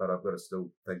waist, but I've got to still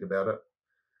think about it.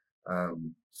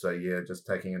 So yeah, just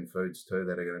taking in foods too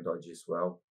that are going to digest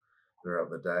well throughout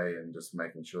the day, and just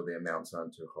making sure the amounts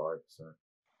aren't too high. So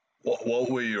What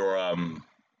were your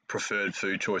preferred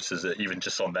food choices, even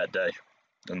just on that day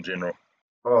in general?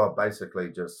 basically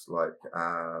just like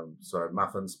so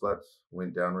muffin splits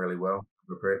went down really well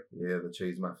for prep. Yeah, the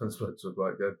cheese muffin splits were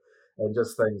quite good, and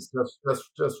just things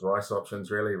just rice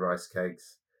options really, rice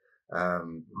cakes.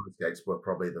 Rice cakes were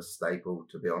probably the staple,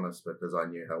 to be honest, because I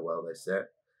knew how well they sat.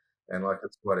 And like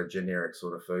it's quite a generic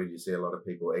sort of food you see a lot of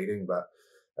people eating, but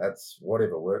that's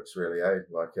whatever works really, eh?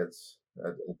 Like it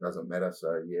doesn't matter.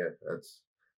 So yeah, it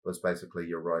was basically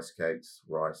your rice cakes,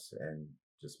 rice, and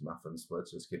just muffin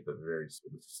splits. Just keep it very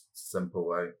sort of simple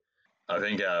way. I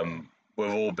think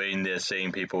we've all been there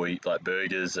seeing people eat like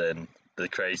burgers and the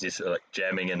craziest, like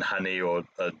jamming in honey or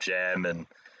jam and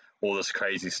all this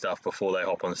crazy stuff before they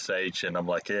hop on stage, and I'm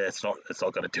like, yeah, it's not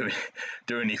going to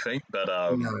do anything. But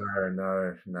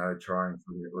No. Trying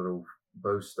for your little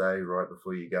boost day right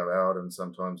before you go out, and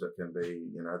sometimes it can be,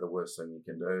 the worst thing you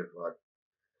can do. Like,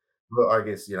 well, I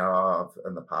guess in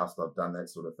the past I've done that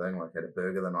sort of thing. Like, had a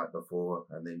burger the night before,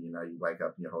 and then you wake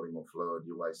up and you're holding more fluid,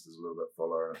 your waist is a little bit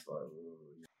fuller, and it's like,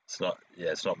 ooh.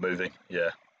 it's not moving. Yeah.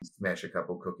 Smash a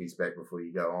couple cookies back before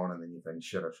you go on, and then you think,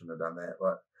 shit, I shouldn't have done that.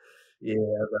 But yeah,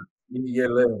 but you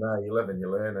learn, you live and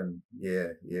you learn, and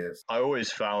yes. I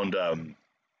always found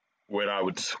when I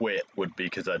would sweat would be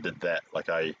because I did that. Like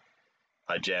I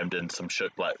jammed in some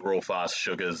like real fast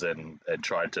sugars and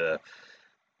tried to,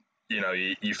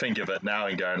 you think of it now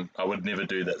and going, I would never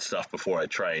do that stuff before I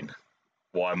train.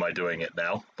 Why am I doing it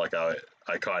now? Like I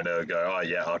kind of go, oh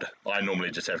yeah, I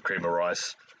normally just have cream of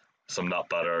rice, some nut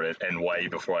butter and whey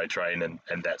before I train, and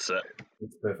that's it.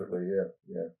 It's perfectly,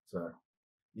 yeah. So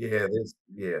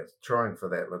trying for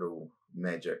that little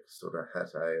magic sort of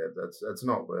hit, it's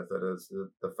not worth it.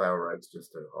 The fail rate's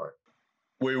just too high.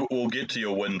 We'll get to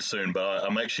your win soon, but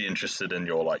I'm actually interested in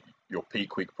your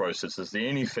peak week process. Is there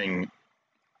anything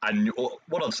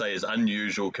what I'd say is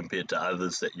unusual compared to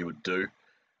others that you would do?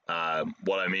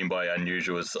 What I mean by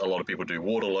unusual is a lot of people do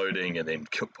water loading and then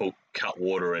cut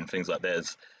water and things like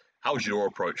that. How's your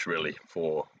approach really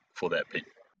for that peak?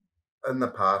 In the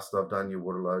past, I've done your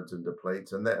water loads and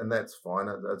depletes, and that's fine.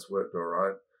 It's worked all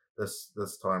right.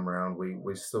 This time around,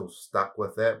 we still stuck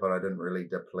with that, but I didn't really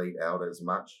deplete out as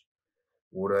much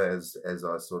water as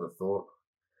I sort of thought,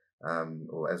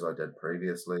 or as I did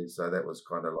previously. So that was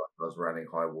kind of like I was running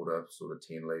high water, sort of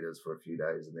 10 liters for a few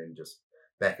days, and then just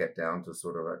back it down to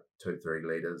sort of like 2-3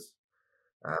 liters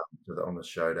on the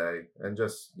show day, and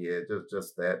just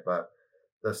that. But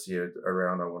this year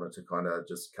around, I wanted to kind of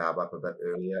just carb up a bit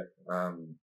earlier.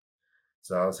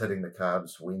 So I was hitting the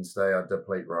carbs Wednesday. I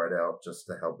deplete right out just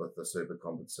to help with the super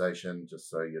compensation,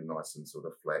 just so you're nice and sort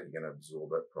of flat. You're going to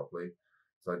absorb it properly.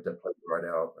 So I deplete right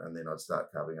out, and then I'd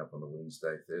start carving up on the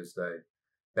Wednesday, Thursday,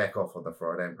 back off on the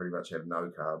Friday, and pretty much have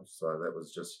no carbs. So that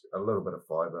was just a little bit of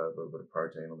fiber, a little bit of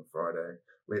protein on the Friday.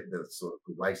 Let the sort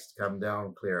of waste come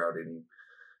down, clear out any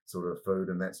sort of food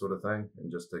and that sort of thing,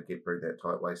 and just to get through that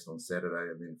tight waist on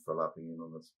Saturday, and then fill up again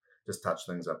on this. Just touch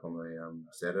things up on the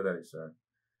Saturday. So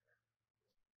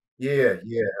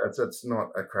it's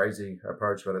not a crazy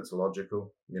approach, but it's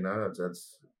logical.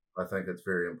 It's I think it's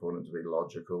very important to be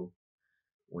logical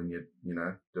when you're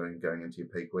going into your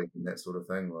peak week and that sort of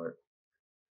thing. Like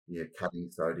cutting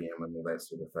sodium and all that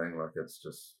sort of thing. Like it's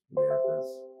just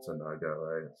it's a no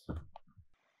go.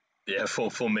 Yeah,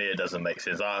 for me it doesn't make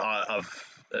sense. I've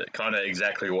kind of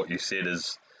exactly what you said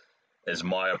is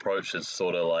my approach. Is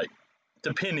sort of like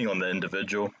depending on the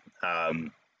individual.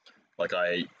 Like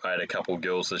I had a couple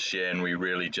girls this year, and we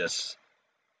really just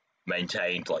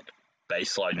maintained like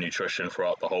baseline nutrition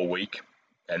throughout the whole week,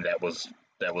 and that was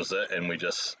it. And we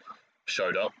just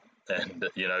showed up and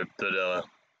did a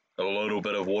little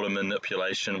bit of water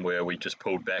manipulation where we just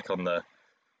pulled back on the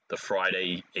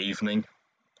Friday evening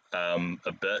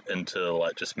a bit into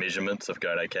like just measurements of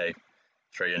going, okay,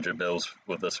 300 mils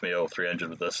with this meal,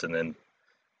 300 with this, and then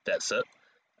that's it.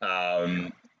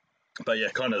 But yeah,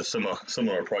 kind of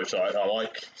similar approach. I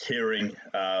like hearing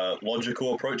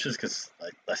logical approaches because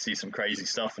I see some crazy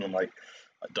stuff, and I'm like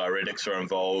diuretics are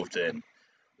involved and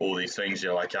all these things.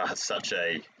 You're like, it's such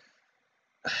a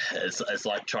it's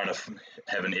like trying to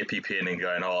have an EpiPen and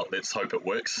going, oh, let's hope it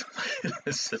works.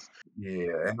 It's just...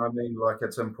 Yeah, and I mean, like,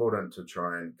 it's important to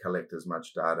try and collect as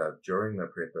much data during the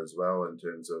prep as well in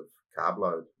terms of carb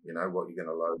load. What you're going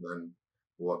to load in,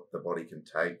 what the body can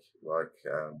take, like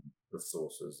the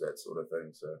sources, that sort of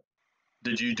thing. So,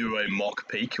 did you do a mock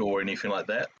peak or anything like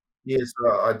that? Yes,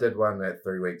 I did one at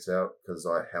 3 weeks out because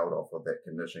I held off of that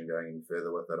condition going any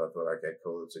further with it. I thought, okay,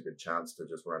 cool, it's a good chance to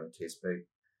just run a test peak.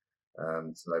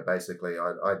 So basically,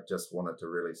 I just wanted to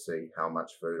really see how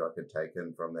much food I could take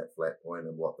in from that flat point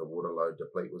and what the water load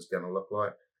deplete was going to look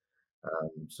like.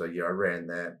 So I ran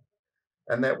that,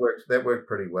 and that worked. That worked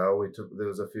pretty well. There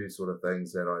was a few sort of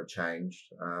things that I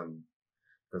changed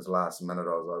because last minute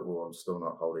I was like, well, I'm still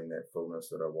not holding that fullness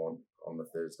that I want on the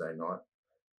Thursday night.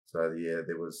 So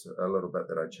there was a little bit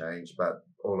that I changed, but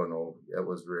all in all, it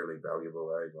was really valuable.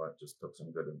 Like just took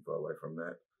some good info away from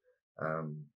that.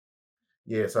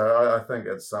 So I think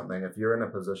it's something, if you're in a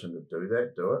position to do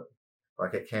that, do it.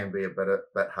 Like it can be a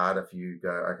bit hard if you go,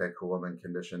 okay, cool, I'm in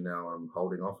condition now, I'm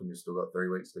holding off and you've still got 3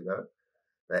 weeks to go.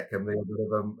 That can be a bit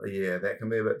of that can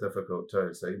be a bit difficult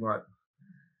too. So you might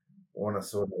want to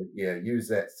sort of, use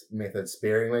that method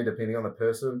sparingly depending on the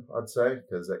person, I'd say,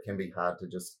 because it can be hard to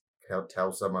just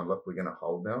tell someone, look, we're going to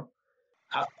hold now.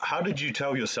 How did you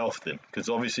tell yourself then? Because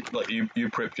obviously, like you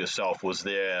prepped yourself.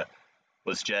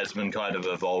 Was Jasmine kind of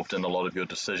involved in a lot of your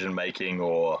decision making,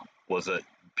 or was it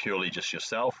purely just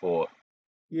yourself? Or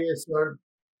so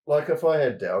like if I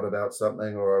had doubt about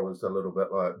something, or I was a little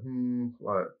bit like,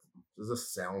 like, does this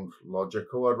sound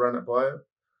logical? I'd run it by her.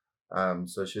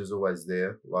 So she was always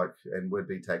there, and we'd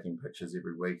be taking pictures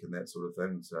every week and that sort of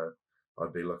thing. So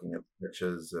I'd be looking at the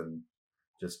pictures and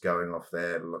just going off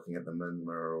that, looking at the min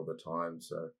mirror all the time.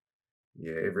 So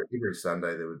yeah, every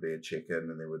Sunday there would be a check-in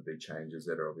and there would be changes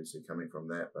that are obviously coming from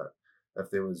that. But if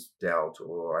there was doubt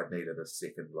or I needed a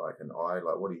second, like an eye,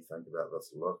 like what do you think about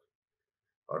this look?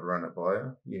 I'd run it by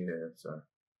her. Yeah, so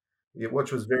yeah,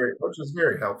 which was very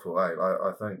helpful.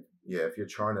 I think yeah, if you're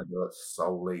trying to do it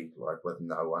solely like with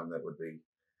no one, it would be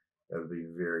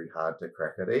very hard to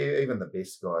crack it. Even the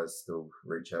best guys still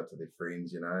reach out to their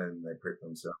friends, and they prep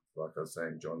themselves. Like I was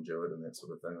saying, John Jewett and that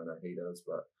sort of thing. I know he does,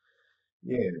 but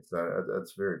yeah, so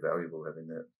it's very valuable having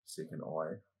that second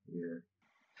eye. Yeah.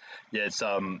 Yeah,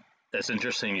 it's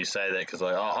interesting you say that because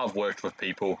I've worked with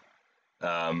people, but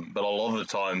a lot of the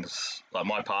times, like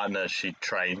my partner, she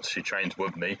trains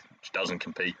with me. She doesn't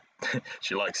compete.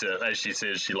 She likes it, as she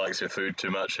says, she likes her food too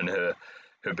much and her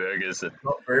burgers. And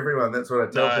Not for everyone. That's what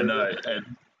I tell no, people.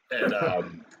 no,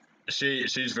 and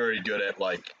she's very good at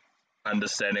like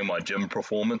understanding my gym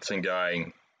performance and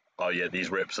going, oh yeah, these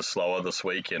reps are slower this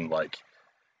week, and like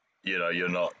you're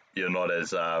not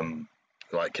as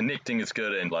like connecting as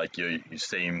good, and like you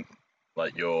seem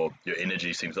like your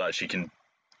energy seems like she can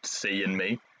see in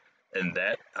me in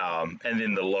that, and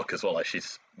then the look as well. Like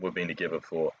we've been together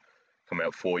for coming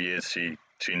out 4 years.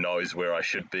 She knows where I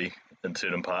should be in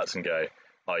certain parts and go,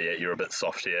 oh yeah, you're a bit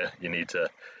soft here. You need to,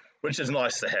 which is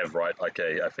nice to have, right? Like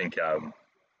I think Yeah,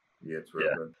 it's real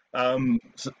yeah. good.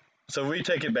 So we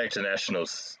take it back to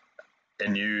nationals,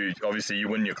 and you obviously you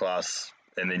win your class,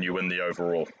 and then you win the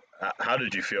overall. How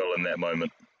did you feel in that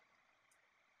moment?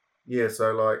 Yeah,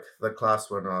 so like the class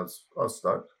one, I was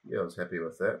stoked. Yeah, I was happy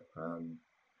with that.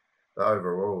 The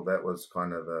overall, that was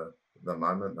kind of the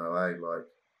moment though. Like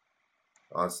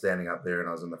I was standing up there and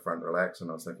I was in the front relax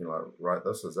and I was thinking like, right,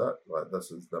 this is it. Like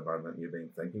this is the moment you've been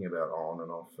thinking about on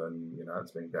and off, and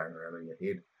it's been going around in your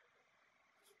head.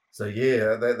 So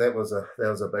yeah, that was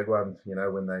a big one.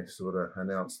 When they sort of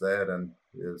announced that, and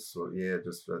it was sort of, yeah, it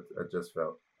just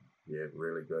felt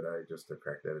really good, just to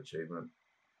crack that achievement.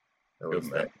 It Good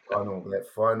was man. that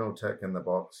final tick in the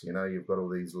box. You've got all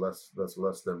this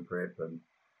list in prep and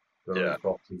got all Yeah, these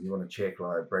boxes you want to check,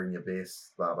 like bring your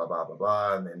best, blah blah blah blah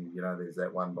blah, and then there's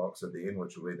that one box at the end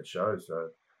which will be the show. So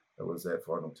it was that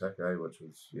final tick, which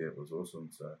was it was awesome.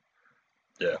 So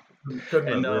yeah.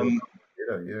 couldn't And have really done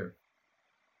better. Yeah.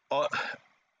 I,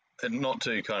 and not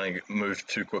to kind of move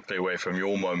too quickly away from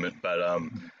your moment, but I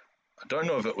don't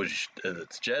know if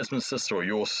it's Jasmine's sister or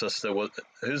your sister.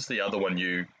 Who's the other one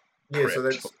you Yeah, so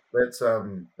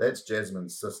prepped? that's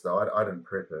Jasmine's sister. I didn't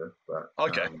prep her, but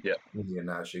Okay, yeah, yeah,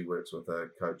 no, she works with a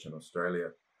coach in Australia.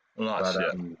 But nice,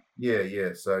 yeah, yeah.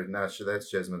 So no, that's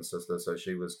Jasmine's sister. So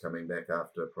she was coming back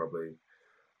after probably,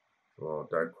 well,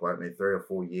 don't quote me, 3 or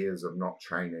 4 years of not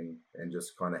training and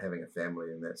just kind of having a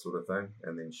family and that sort of thing.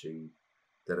 And then she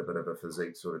did a bit of a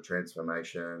physique sort of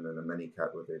transformation and a mini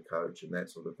cut with her coach and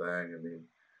that sort of thing. And then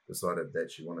decided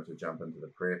that she wanted to jump into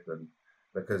the prep, and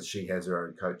because she has her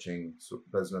own coaching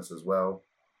business as well,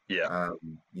 yeah.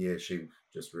 yeah, she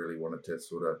just really wanted to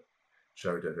sort of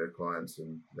show to her clients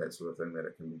and that sort of thing that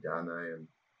it can be done, and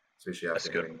especially That's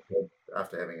after good.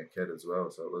 having a kid as well.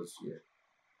 So it was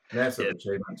massive Yeah,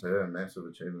 achievement to her, massive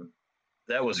achievement.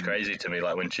 that was Mm. crazy to me.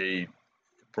 Like when she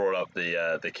brought up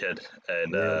the kid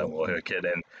and Yeah, or her kid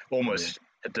and yeah. almost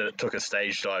took a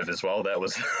stage dive as well. That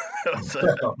was, that was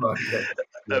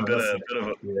Yeah, I missed that. a bit of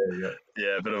a Yeah,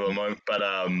 yeah, a bit of a moment. But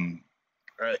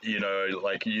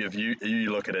like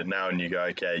you look at it now and you go,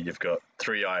 okay, you've got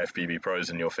three IFBB pros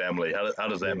in your family. How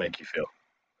does that yeah. make you feel?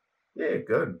 Yeah,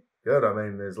 good, good. I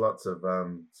mean, there's lots of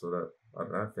sort of, I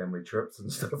don't know, family trips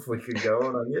and stuff we can go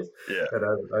on. I guess Yeah, it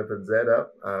opens that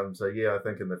up. So yeah, I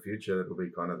think in the future it'll be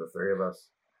kind of the three of us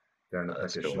going to pick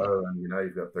that's a cool, man. show, and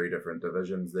you've got three different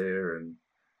divisions there, and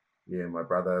yeah, my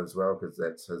brother as well, because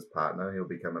that's his partner. He'll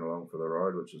be coming along for the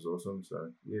ride, which is awesome.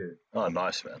 So yeah, Oh,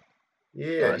 nice, man.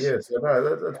 yeah, Nice. yeah. So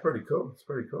no, that's pretty cool. It's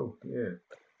pretty cool. Yeah.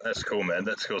 That's cool, man.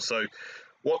 That's cool. So,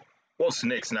 what what's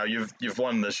next now? You've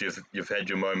won this. You've had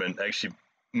your moment. Actually,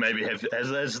 maybe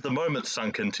has the moment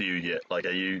sunk into you yet? Like,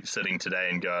 are you sitting today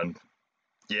and going,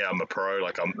 "Yeah, I'm a pro."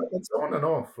 Like, I'm. It's on and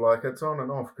off. Like it's on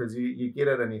and off because you get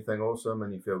it and you think awesome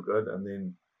and you feel good, and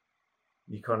then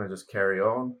you kind of just carry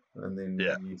on. And then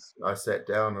Yeah. I sat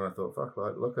down and I thought, fuck,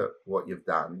 like look at what you've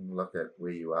done, look at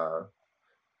where you are,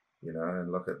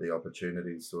 and look at the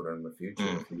opportunities sort of in the future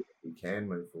Mm, if you can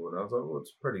move forward. And I was like, well,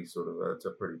 it's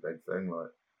a pretty big thing. Like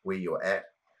where you're at,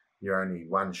 you're only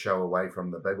one show away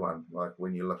from the big one. Like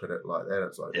when you look at it like that,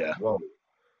 it's like, yeah. whoa,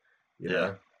 you Yeah.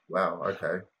 know, wow,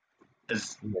 okay,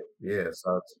 Is yeah, yeah.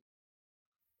 So it's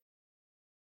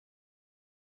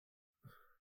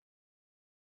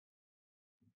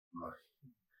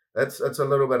It's a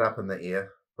little bit up in the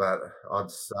air, but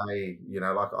I'd say,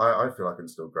 like I feel I can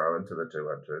still grow into the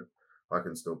 200. I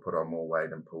can still put on more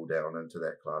weight and pull down into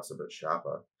that class a bit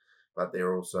sharper. But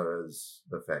there also is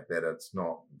the fact that it's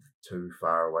not too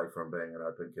far away from being an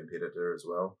open competitor as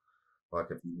well. Like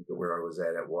if you look at where I was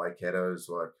at Waikato's,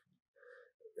 like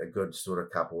a good sort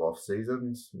of couple off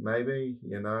seasons, maybe,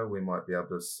 we might be able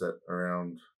to sit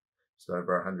around just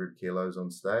over 100 kilos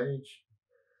on stage.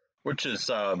 which is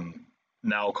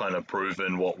now kind of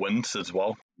proven what wins as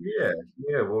well. Yeah,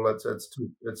 yeah. Well,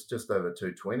 it's just over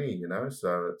 220,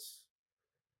 so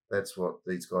that's what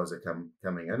these guys are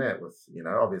coming in at with,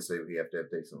 obviously we have to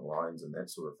have decent lines and that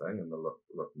sort of thing, and the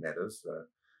look matters. So,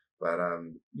 but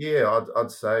yeah,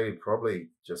 I'd say probably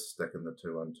just stick in the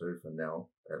 212 for now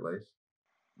at least.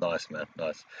 Nice, man.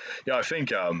 Nice. Yeah, I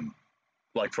think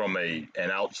like from an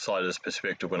outsider's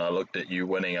perspective, when I looked at you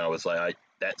winning, I was like,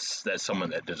 that's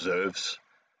someone that deserves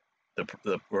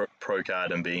the pro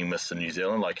card and being Mr. New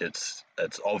Zealand. Like it's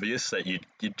obvious that you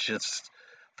just,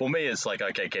 for me it's like,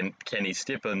 okay, can he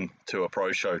step into a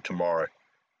pro show tomorrow?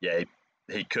 Yeah,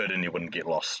 he could, and he wouldn't get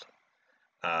lost.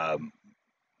 Um,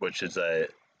 which is a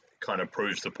kind of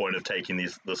proves the point of taking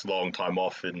this long time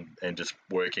off and just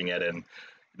working at it. And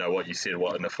what you said,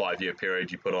 what in a 5 year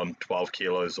period you put on 12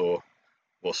 kilos or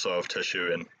so of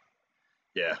tissue, and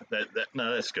yeah, that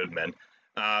no, that's good, man.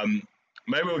 Um,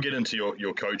 maybe we'll get into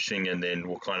your coaching and then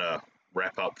we'll kind of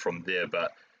wrap up from there.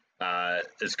 But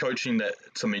is coaching that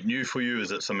something new for you?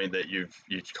 Is it something that you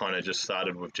kind of just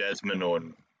started with Jasmine, or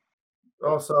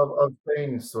Oh, so I've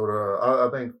been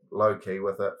I've been low key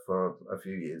with it for a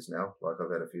few years now. Like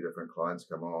I've had a few different clients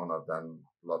come on. I've done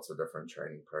lots of different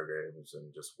training programs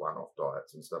and just one-off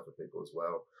diets and stuff with people as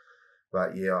well.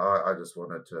 But yeah, I just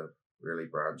wanted to really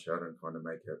branch out and kind of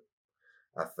make it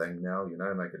a thing now,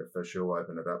 make it official,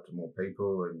 open it up to more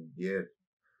people, and yeah,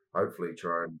 hopefully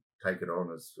try and take it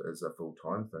on as a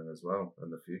full-time thing as well in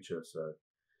the future. So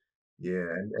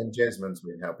yeah, and Jasmine's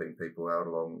been helping people out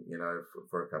along,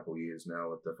 for a couple of years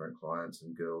now with different clients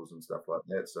and girls and stuff like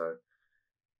that. So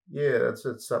yeah,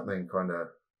 it's something kind of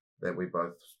that we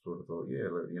both sort of thought, yeah,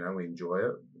 we enjoy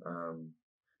it,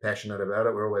 passionate about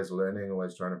it. We're always learning,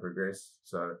 always trying to progress.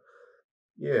 So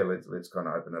yeah, let's kind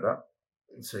of open it up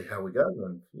and see how we go,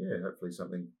 and yeah, hopefully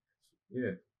something,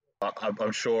 yeah.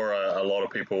 I'm sure a lot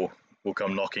of people will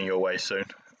come knocking your way soon.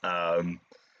 Um,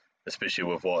 Especially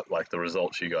with what like the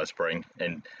results you guys bring,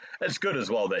 and it's good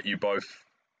as well that you both,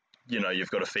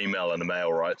 you've got a female and a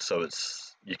male, right? So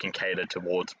it's you can cater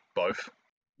towards both.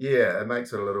 Yeah, it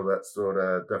makes it a little bit sort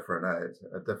of different,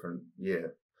 a different, yeah,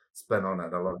 spin on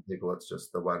it. A lot of people, it's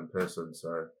just the one person,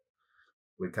 so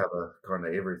we cover kind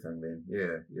of everything then.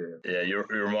 Yeah, yeah. Yeah, you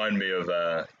remind me of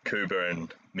Kuba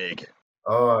and Meg.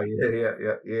 Oh, yeah, yeah,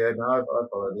 yeah, yeah. No, I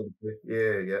follow them too.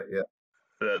 Yeah, yeah, yeah.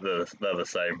 They're the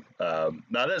same.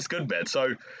 No, that's good, man.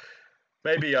 So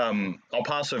maybe I'll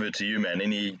pass over to you, man.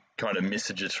 Any kind of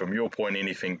messages from your point?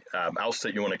 Anything else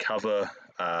that you want to cover,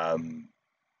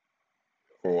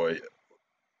 or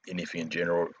anything in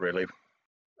general, really?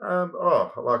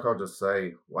 Like I'll just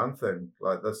say one thing.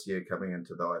 Like this year coming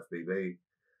into the IFBB,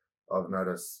 I've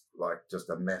noticed like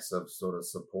just a massive sort of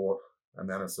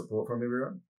amount of support from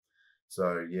everyone.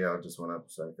 So yeah, I just want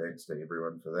to say thanks to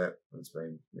everyone for that. It's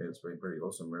been pretty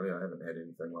awesome, really. I haven't had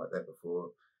anything like that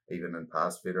before, even in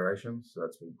past federations. So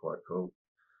it's been quite cool.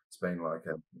 It's been like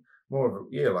a more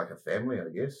of like a family, I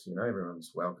guess.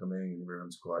 Everyone's welcoming,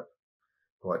 everyone's quite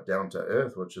down to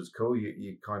earth, which is cool.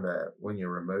 You kind of, when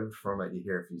you're removed from it, you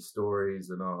hear a few stories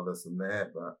and all this and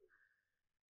that, but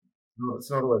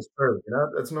it's not always true.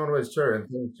 It's not always true, and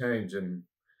things change. And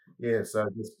yeah, so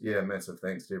just yeah, massive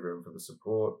thanks to everyone for the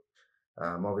support.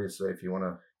 Obviously, if you want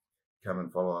to come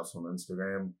and follow us on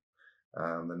Instagram,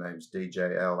 the name's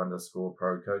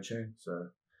DJL_pro coaching. So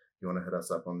if you want to hit us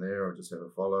up on there or just have a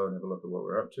follow and have a look at what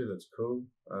we're up to, that's cool.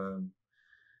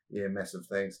 Yeah, massive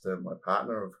thanks to my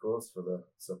partner, of course, for the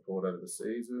support over the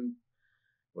season,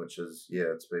 which is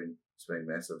it's been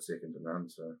massive, second to none.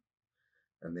 So,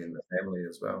 and then the family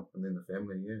as well, and then the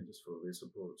family, yeah, just for their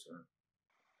support. So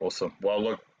Awesome. Well,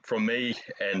 look, from me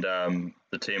and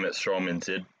the team at Strong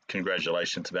NZ,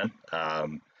 congratulations, man.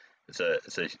 It's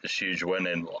a huge win,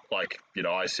 and like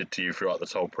I said to you throughout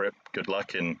this whole prep, good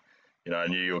luck, and I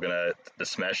knew you were gonna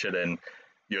smash it, and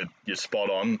you're spot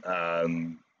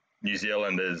on. New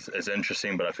Zealand is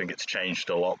interesting, but I think it's changed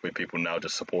a lot where people now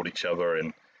just support each other,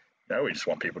 and we just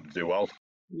want people to do well.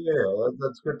 yeah,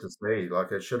 that's good to see.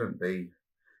 Like it shouldn't be,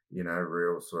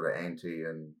 real sort of anti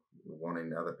and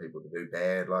wanting other people to do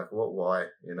bad. Like what? Why?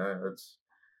 It's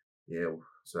yeah.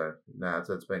 So no,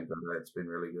 it's been good. It's been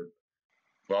really good.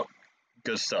 Well,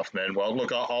 Good stuff, man. Well,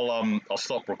 look, I'll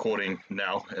stop recording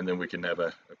now, and then we can have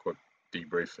a quick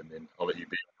debrief, and then I'll let you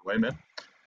be away, man.